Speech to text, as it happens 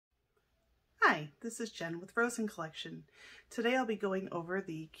Hi, this is Jen with Rosen Collection. Today I'll be going over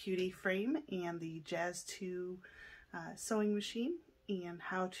the Cutie frame and the Jazz 2 sewing machine and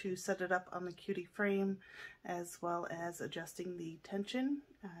how to set it up on the Cutie frame, as well as adjusting the tension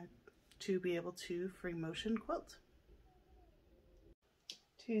to be able to free motion quilt.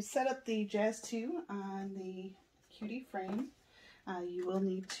 To set up the Jazz 2 on the Cutie frame, you will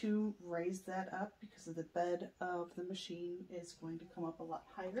need to raise that up because of the bed of the machine is going to come up a lot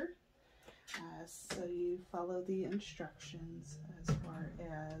higher. So you follow the instructions as far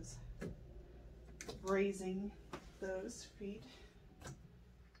as raising those feet.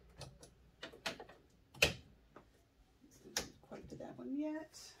 Didn't quite do that one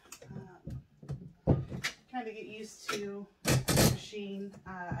yet. Kind of get used to the machine.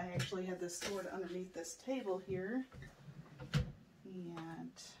 I actually had this stored underneath this table here,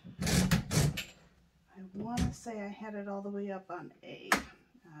 and I want to say I had it all the way up on A.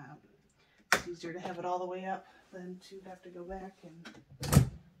 It's easier to have it all the way up than to have to go back and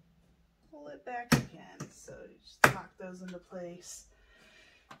pull it back again. So you just lock those into place.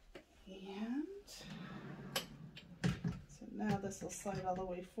 And so now this will slide all the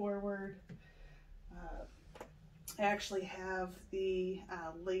way forward. I actually have the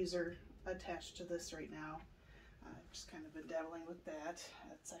laser attached to this right now. I've just kind of been dabbling with that.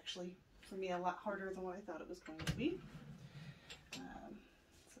 It's actually, for me, a lot harder than what I thought it was going to be.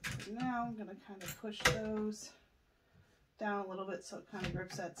 So now I'm going to kind of push those down a little bit so it kind of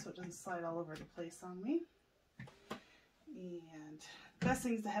grips that so it doesn't slide all over the place on me. And the best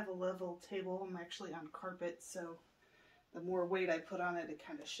thing is to have a level table. I'm actually on carpet, so the more weight I put on it, it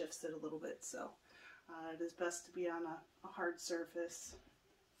kind of shifts it a little bit. So it is best to be on a hard surface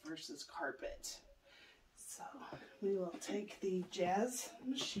versus carpet. So we will take the Jazz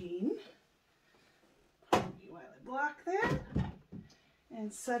machine, while I block that,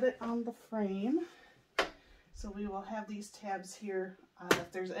 and set it on the frame. So we will have these tabs here.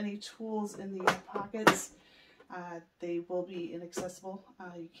 If there's any tools in these pockets, they will be inaccessible.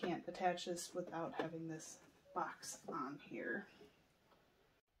 You can't attach this without having this box on here.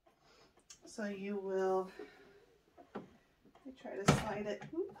 So you will try to slide it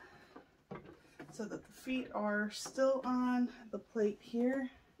so that the feet are still on the plate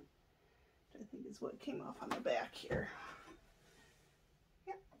here, which I think is what came off on the back here.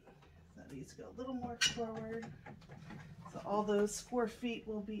 That needs to go a little more forward. So all those 4 feet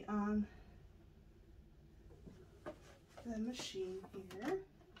will be on the machine here.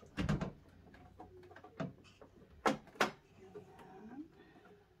 And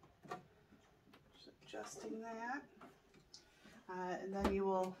just adjusting that. And then you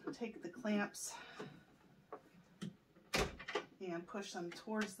will take the clamps and push them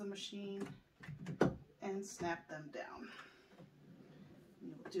towards the machine and snap them down.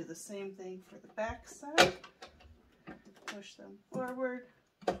 You will do the same thing for the back side. Push them forward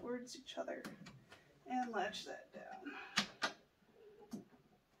towards each other and latch that down.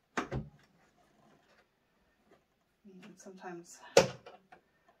 And sometimes I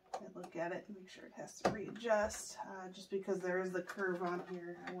look at it and make sure it has to readjust. Just because there is the curve on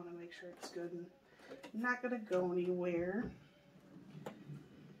here, I want to make sure it's good and not going to go anywhere.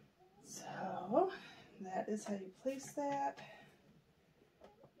 So that is how you place that.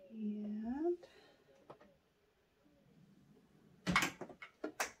 And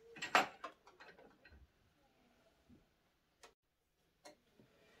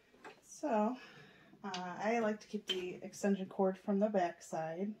so I like to keep the extension cord from the back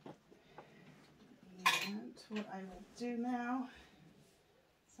side. And what I will do now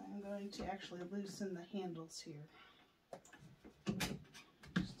is I'm going to actually loosen the handles here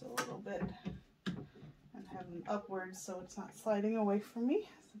just a little bit and have them upwards so it's not sliding away from me.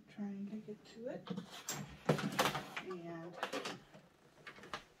 So I'm trying to get to it. And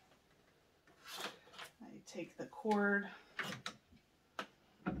I take the cord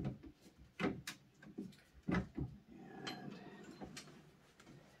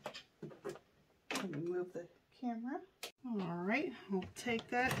and move the camera. Alright, I'll take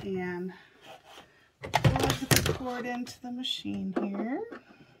that and plug the cord into the machine here.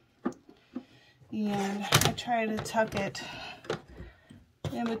 And I try to tuck it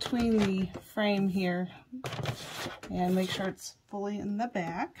in between the frame here and make sure it's fully in the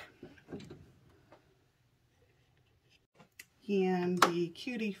back. And the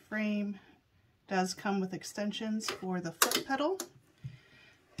Cutie frame does come with extensions for the foot pedal.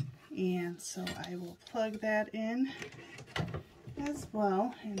 And so I will plug that in as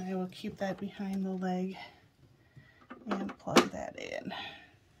well, and I will keep that behind the leg and plug that in.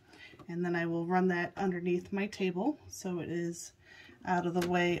 And then I will run that underneath my table so it is out of the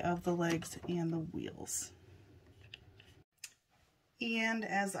way of the legs and the wheels. And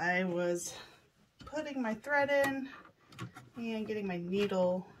as I was putting my thread in and getting my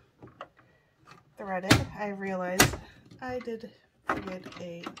needle threaded, I realized I did forget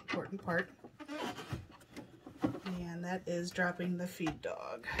an important part, and that is dropping the feed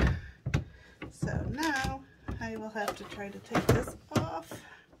dog. So now I will have to try to take this off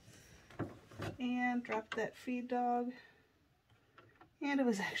and drop that feed dog, and it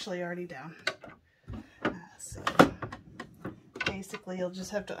was actually already down. So basically you'll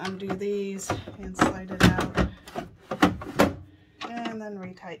just have to undo these and slide it out and then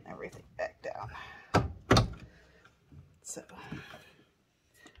retighten everything back down. So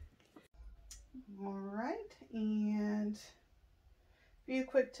alright, and a few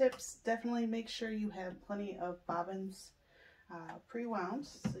quick tips. Definitely make sure you have plenty of bobbins pre-wound,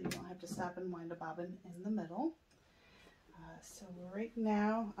 so you don't have to stop and wind a bobbin in the middle. So right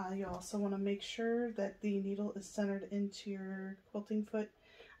now, you also want to make sure that the needle is centered into your quilting foot.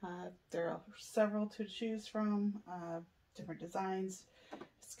 There are several to choose from, different designs.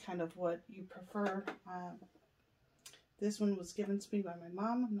 It's kind of what you prefer. This one was given to me by my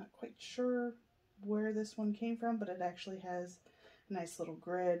mom. I'm not quite sure where this one came from, but it actually has a nice little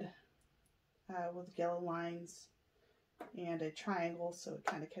grid with yellow lines and a triangle, so it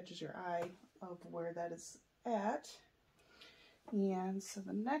kind of catches your eye of where that is at. And so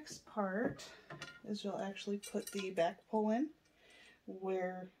the next part is you'll actually put the back pull in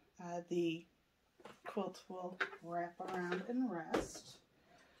where the quilt will wrap around and rest.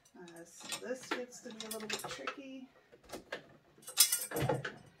 So this gets to be a little bit tricky.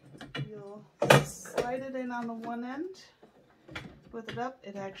 You'll slide it in on the one end with it up.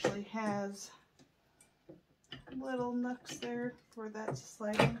 It actually has little nooks there for that to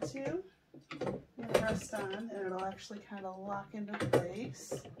slide into and rest on, and it'll actually kind of lock into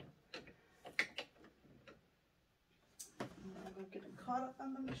place. And I'm getting caught up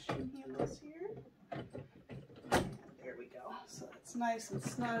on the machine handles here. And there we go. So it's nice and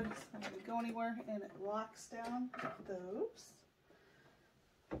snug. It's not going to go anywhere, and it locks down those.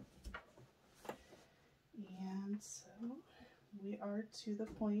 And so we are to the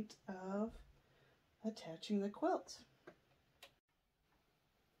point of attaching the quilt.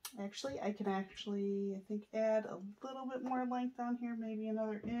 Actually, I can I think add a little bit more length on here, maybe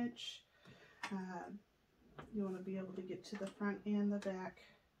another inch. You want to be able to get to the front and the back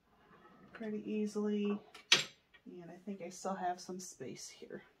pretty easily, and I think I still have some space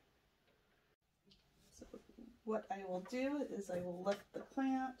here. So what I will do is I will lift the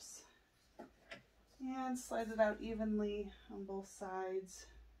clamps and slide it out evenly on both sides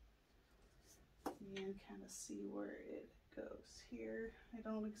and kind of see where it goes here. I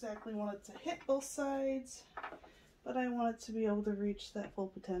don't exactly want it to hit both sides, but I want it to be able to reach that full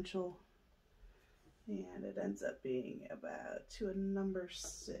potential, and it ends up being about to a number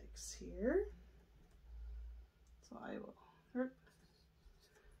 6 here. So I will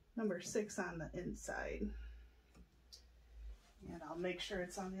number 6 on the inside, and I'll make sure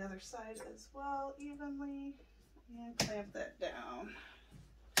it's on the other side as well evenly and clamp that down.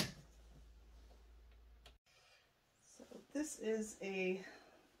 So this is a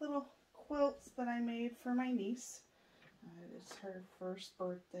little quilt that I made for my niece. It's her first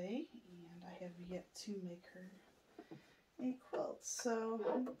birthday, and I have yet to make her a quilt. So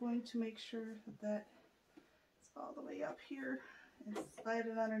I'm going to make sure that it's all the way up here and slide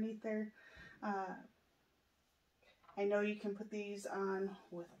it underneath there. I know you can put these on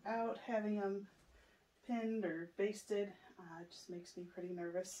without having them pinned or basted. It just makes me pretty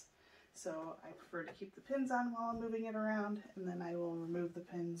nervous. So I prefer to keep the pins on while I'm moving it around, and then I will remove the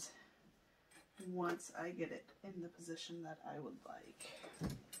pins once I get it in the position that I would like.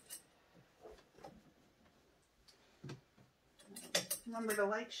 Remember to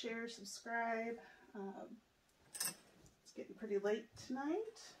like, share, subscribe. It's getting pretty late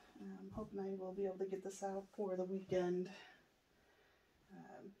tonight. I'm hoping I will be able to get this out for the weekend.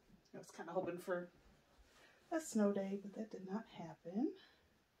 I was kind of hoping for a snow day, but that did not happen.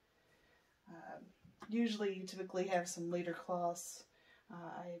 Usually you typically have some later cloths.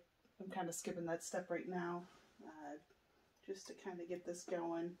 I'm kind of skipping that step right now, just to kind of get this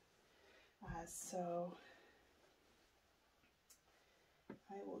going. So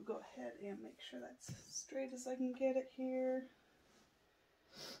I will go ahead and make sure that's straight as I can get it here.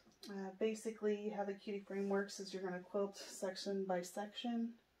 Basically how the Cutie frame works is you're going to quilt section by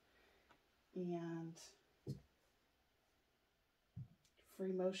section, and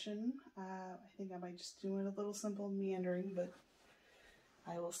free motion. I think I might just do it a little simple meandering, but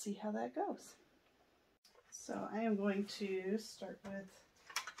I will see how that goes. So I am going to start with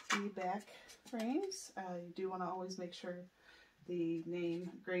the back frames. You do want to always make sure the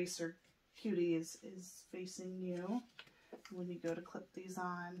name Grace or Cutie is facing you when you go to clip these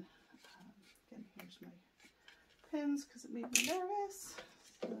on. Again, here's my pins because it made me nervous.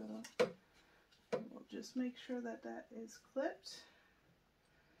 So we'll just make sure that that is clipped.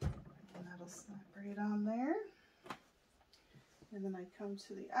 And that'll snap right on there. And then I come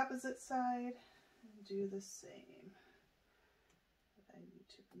to the opposite side and do the same. But I need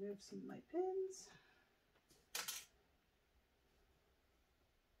to remove some of my pins.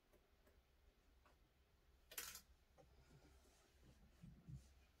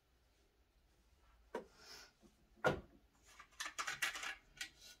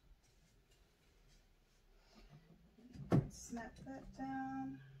 Snap that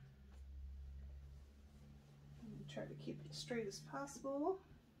down. Try to keep it as straight as possible.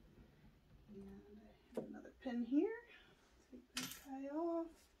 And I have another pin here. Take that guy off.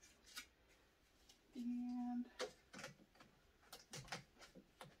 And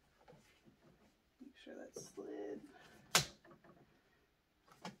make sure that's slid.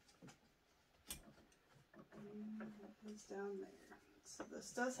 And that is down there. So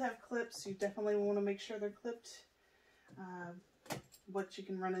this does have clips. You definitely want to make sure they're clipped. What you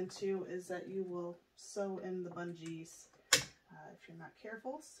can run into is that you will sew in the bungees if you're not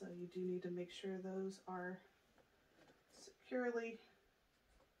careful, so you do need to make sure those are securely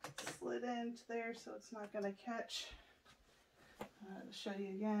slid into there so it's not going to catch. To show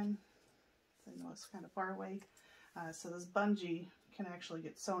you again, I know it's kind of far away, so this bungee can actually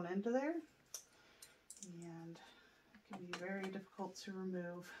get sewn into there, and it can be very difficult to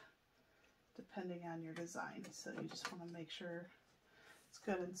remove depending on your design, so you just want to make sure it's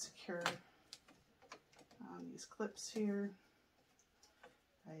good and secure on these clips here.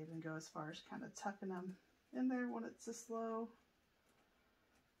 I even go as far as kind of tucking them in there when it's this low.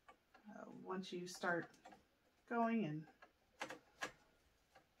 Once you start going, and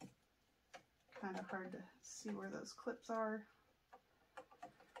kind of hard to see where those clips are.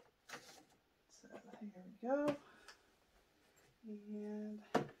 So here we go. And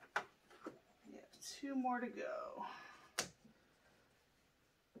we have 2 more to go.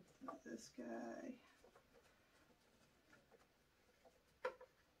 This guy.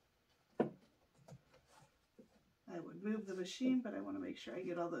 I would move the machine, but I want to make sure I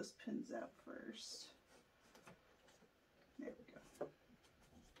get all those pins out first. There we go.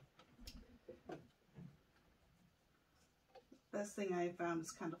 The best thing I found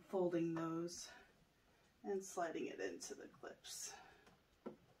is kind of folding those and sliding it into the clips.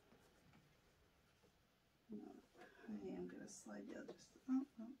 I am going to slide the others. Oh,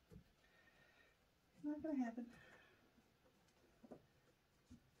 no. Not going to happen.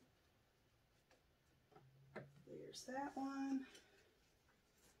 There's that one.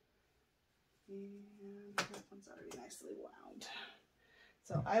 And that one's already nicely wound.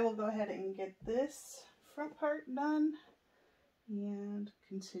 So I will go ahead and get this front part done and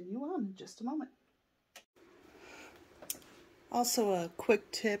continue on in just a moment. Also, a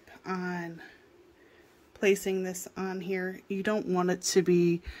quick tip on placing this on here. You don't want it to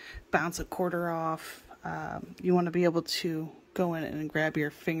be bounce a quarter off. You want to be able to go in and grab your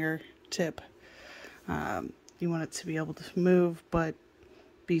fingertip. You want it to be able to move but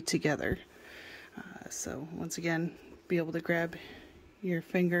be together. So once again, be able to grab your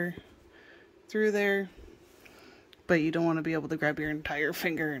finger through there, but you don't want to be able to grab your entire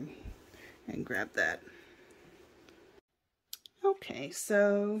finger and grab that. Okay,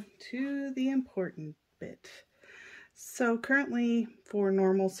 so to the important bit. So currently for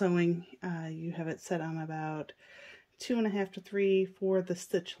normal sewing, you have it set on about 2.5 to 3 for the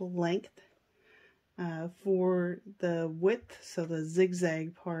stitch length. For the width, so the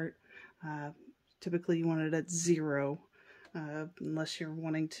zigzag part, typically you want it at 0, unless you're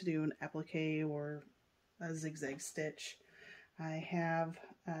wanting to do an applique or a zigzag stitch. I have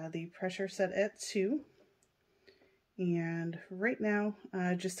the pressure set at 2. And right now,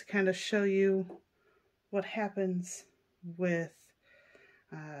 just to kind of show you what happens with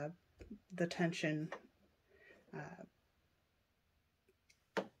the tension.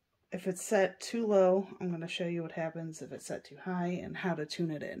 If it's set too low, I'm going to show you what happens if it's set too high and how to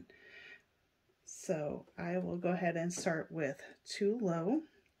tune it in. So I will go ahead and start with too low.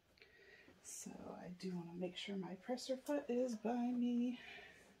 So I do want to make sure my presser foot is by me.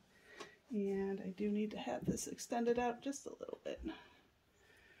 And I do need to have this extended out just a little bit.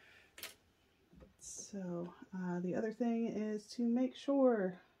 So the other thing is to make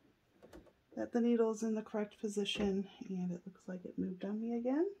sure that the needle's in the correct position, and it looks like it moved on me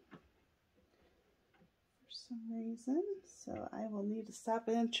again. For some reason, so I will need to stop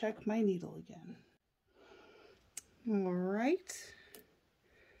and check my needle again. All right.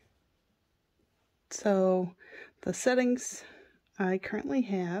 So the settings I currently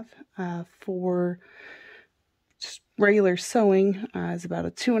have for just regular sewing is about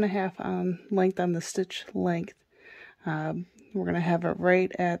a 2.5 length on the stitch length. We're going to have it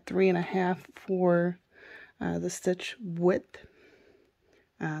right at 3.5 for the stitch width.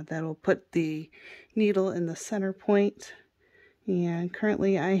 That'll put the needle in the center point. And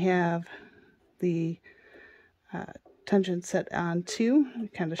currently I have the tension set on 2. I'll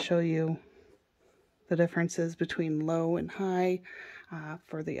kind of show you the differences between low and high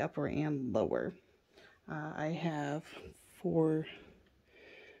for the upper and lower. I have for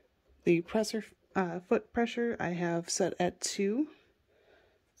the presser foot pressure, I have set at 2,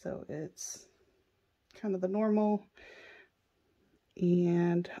 so it's kind of the normal.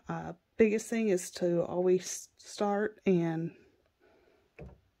 And biggest thing is to always start and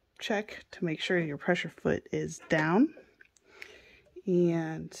check to make sure your pressure foot is down,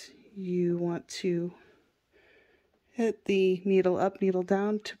 and you want to hit the needle up, needle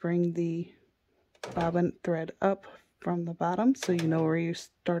down to bring the bobbin thread up from the bottom so you know where you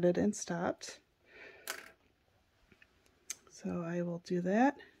started and stopped. So I will do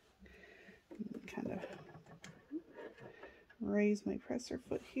that. Kind of raise my presser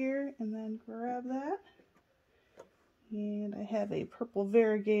foot here and then grab that. And I have a purple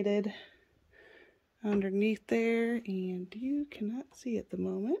variegated underneath there, and you cannot see at the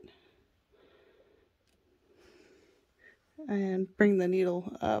moment. And bring the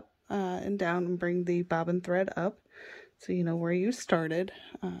needle up and down and bring the bobbin thread up so you know where you started.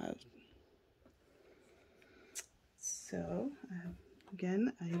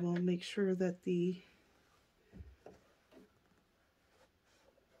 Again, I will make sure that I'm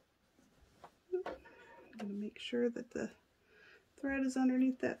going to make sure that the thread is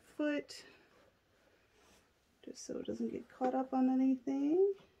underneath that foot, just so it doesn't get caught up on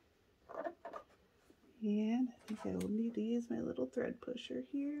anything. And I think I will need to use my little thread pusher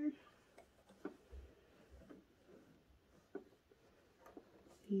here.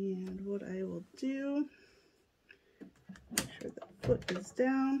 And what I will do, make sure the foot is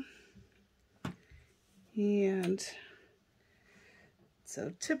down. And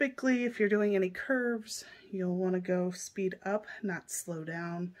so typically if you're doing any curves, you'll want to go speed up, not slow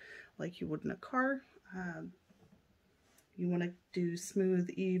down like you would in a car. You want to do smooth,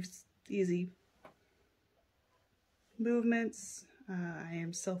 easy movements. I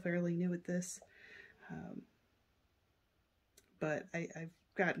am still fairly new at this, but I've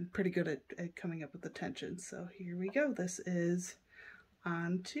gotten pretty good at coming up with the tension. So here we go. This is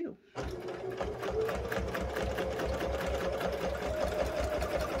on 2.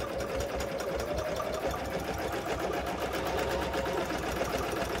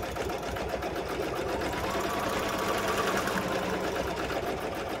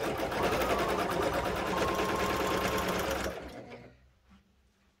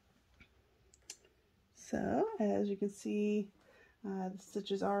 So as you can see, the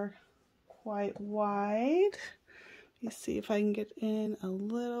stitches are quite wide. Let me see if I can get in a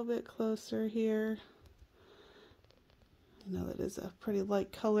little bit closer here. I know that is a pretty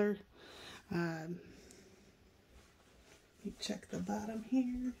light color. Let me check the bottom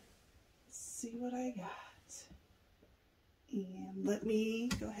here, see what I got. And let me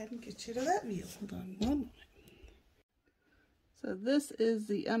go ahead and get you to that view. Hold on one moment. So this is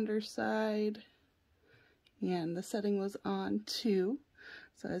the underside, and the setting was on 2.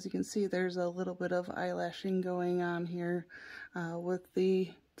 So as you can see, there's a little bit of eyelashing going on here with the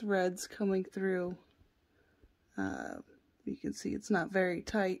threads coming through. You can see it's not very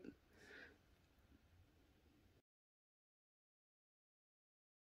tight.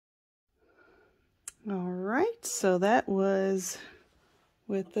 Alright, so that was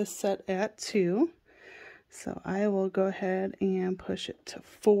with this set at 2. So I will go ahead and push it to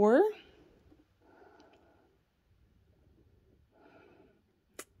 4.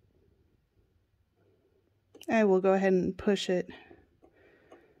 I will go ahead and push it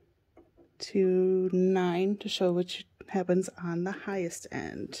to 9 to show what happens on the highest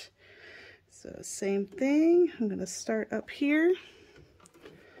end. So same thing, I'm going to start up here,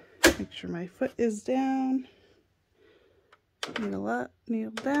 make sure my foot is down, needle up,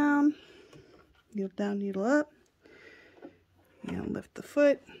 needle down, needle up, and lift the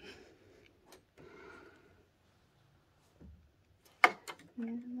foot.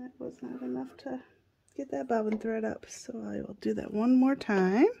 And that was not enough to get that bobbin thread up, so I will do that one more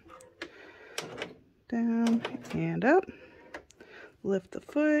time. Down and up, lift the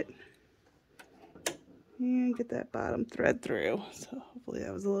foot, and get that bottom thread through. So hopefully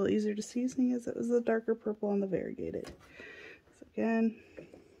that was a little easier to see, seeing as it was the darker purple on the variegated. So again,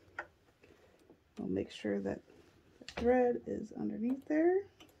 I'll make sure that the thread is underneath there.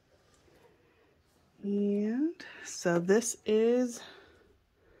 And so this is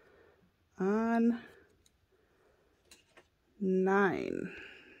on 9.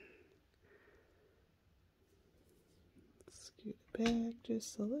 Scoot it back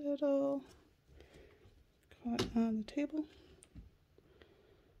just a little. Caught on the table.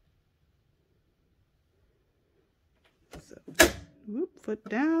 So, whoop, foot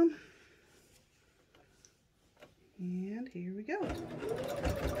down. And here we go.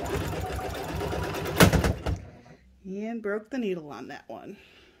 And broke the needle on that one.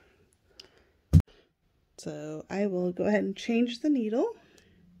 So I will go ahead and change the needle.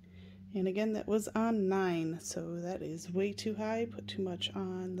 And again, that was on 9, so that is way too high. Put too much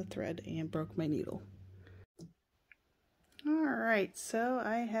on the thread and broke my needle. Alright, so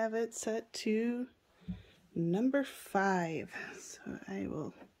I have it set to number 5. So I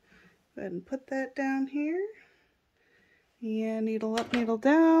will go ahead and put that down here. And needle up, needle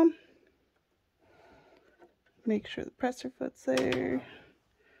down. Make sure the presser foot's there.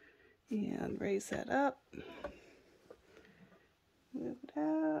 And raise that up. Move it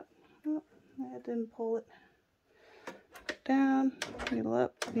out. Oh, that didn't pull it. Down, needle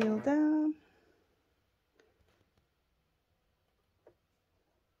up, needle down.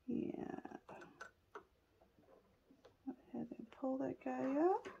 Yeah. Go ahead and pull that guy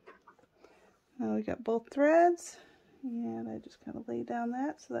up. Now we got both threads. And I just kind of lay down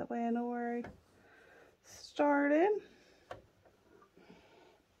that so that way I know where I started.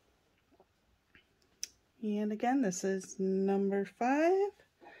 And again, this is number 5.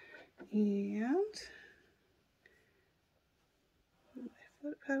 And my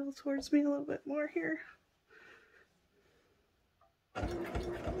foot pedal towards me a little bit more here.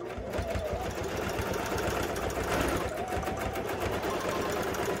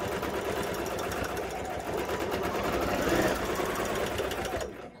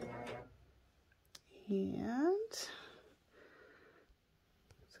 And so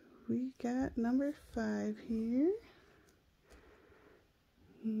we got number 5 here.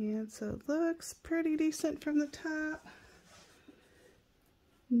 And so it looks pretty decent from the top.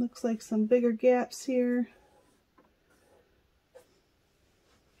 Looks like some bigger gaps here.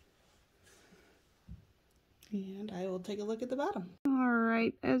 And I will take a look at the bottom.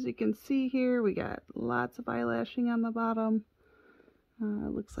 Alright, as you can see here, we got lots of eyelashing on the bottom.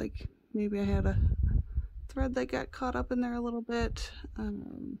 Looks like maybe I had a thread that got caught up in there a little bit.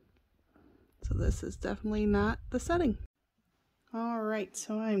 So this is definitely not the setting. Alright,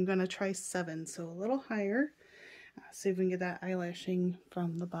 so I'm going to try 7, so a little higher. See if we can get that eyelashing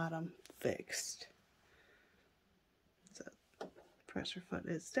from the bottom fixed. So presser foot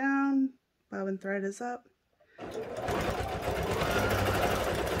is down, bobbin thread is up.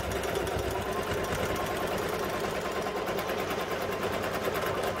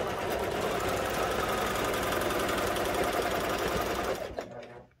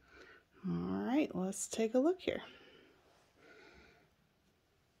 Alright, let's take a look here.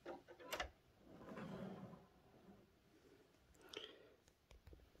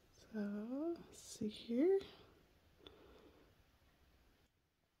 So, let's see here.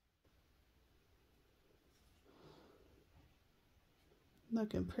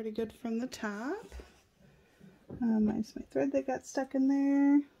 Looking pretty good from the top. Minus my thread that got stuck in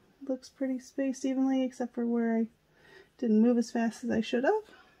there. Looks pretty spaced evenly, except for where I didn't move as fast as I should have.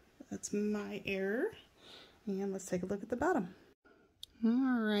 That's my error. And let's take a look at the bottom.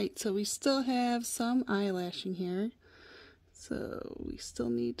 Alright, so we still have some eyelashing here. So we still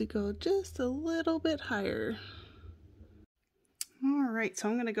need to go just a little bit higher. Alright, so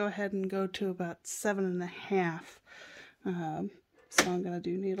I'm going to go ahead and go to about 7.5. So I'm going to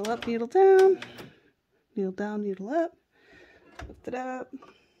do needle up, needle down, needle up, lift it up.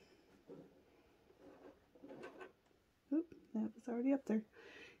 Oop, that was already up there.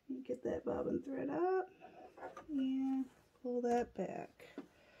 And get that bobbin thread up and pull that back.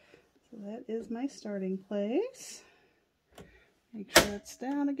 So that is my starting place. Make sure it's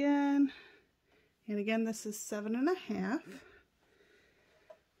down again. And again, this is 7.5.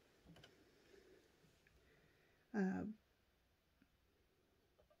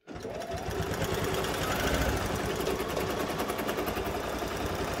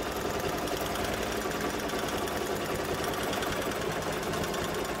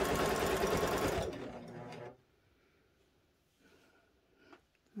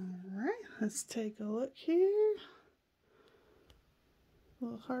 Alright, let's take a look here. a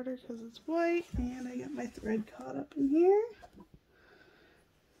little harder because it's white, and I got my thread caught up in here.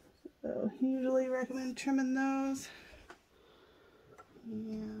 So usually recommend trimming those.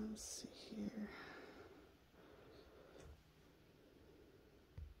 And let's see here.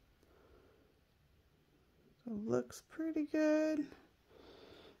 So looks pretty good.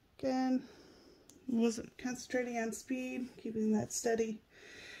 Again, wasn't concentrating on speed, keeping that steady.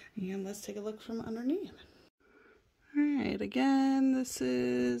 And let's take a look from underneath. Alright, again, this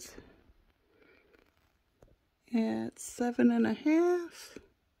is at 7.5.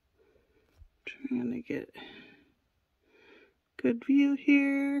 Trying to get good view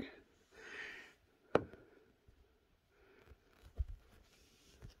here.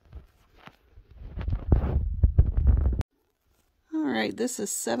 Alright, this is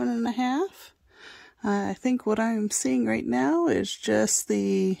 7.5. I think what I'm seeing right now is just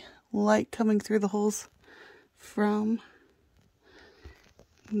the light coming through the holes from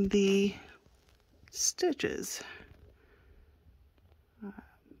the stitches.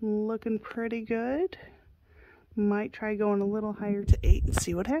 Looking pretty good. Might try going a little higher to 8 and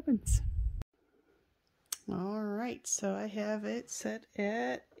see what happens. Alright, so I have it set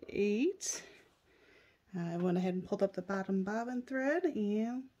at 8. I went ahead and pulled up the bottom bobbin thread,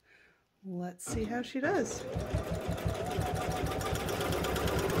 and let's see how she does.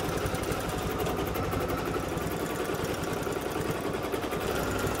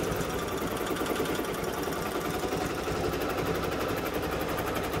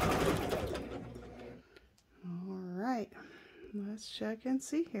 Alright, let's check and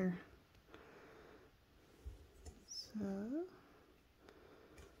see here. So,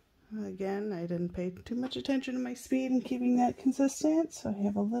 again, I didn't pay too much attention to my speed and keeping that consistent, so I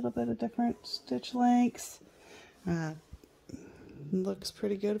have a little bit of different stitch lengths. Looks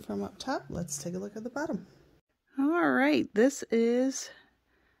pretty good from up top. Let's take a look at the bottom. Alright, this is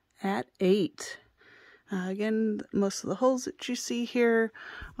at 8. Again, most of the holes that you see here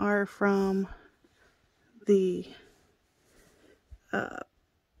are from the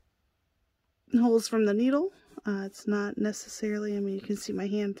holes from the needle. It's not necessarily, I mean, you can see my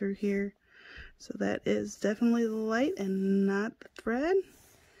hand through here. So that is definitely the light and not the thread.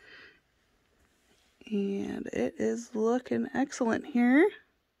 And it is looking excellent here.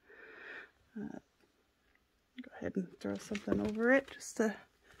 Go ahead and throw something over it just to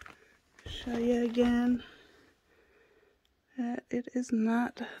show you again that it is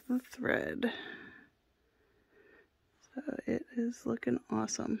not the thread. So it is looking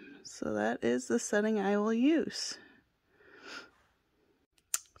awesome. So that is the setting I will use.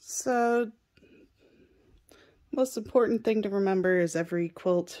 So most important thing to remember is every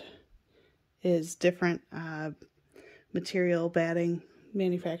quilt is different. Material, batting,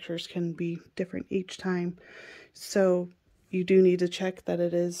 manufacturers can be different each time. So you do need to check that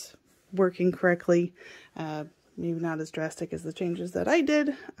it is working correctly. Maybe not as drastic as the changes that I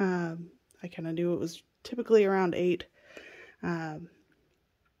did. I kind of knew it was typically around 8.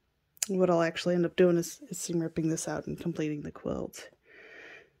 What I'll actually end up doing is seam ripping this out and completing the quilt.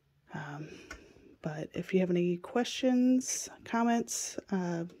 But if you have any questions, comments,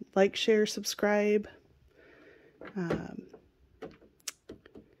 like, share, subscribe.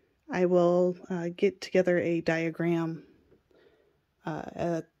 I will get together a diagram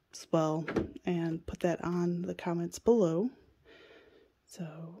as well and put that on the comments below.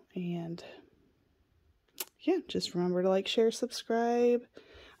 So, and yeah, just remember to like, share, subscribe.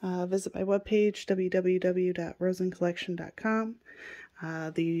 Visit my webpage, www.rosencollection.com.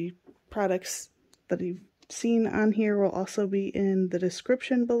 The products that you've seen on here will also be in the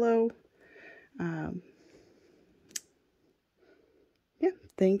description below. Yeah,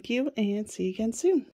 thank you, and see you again soon.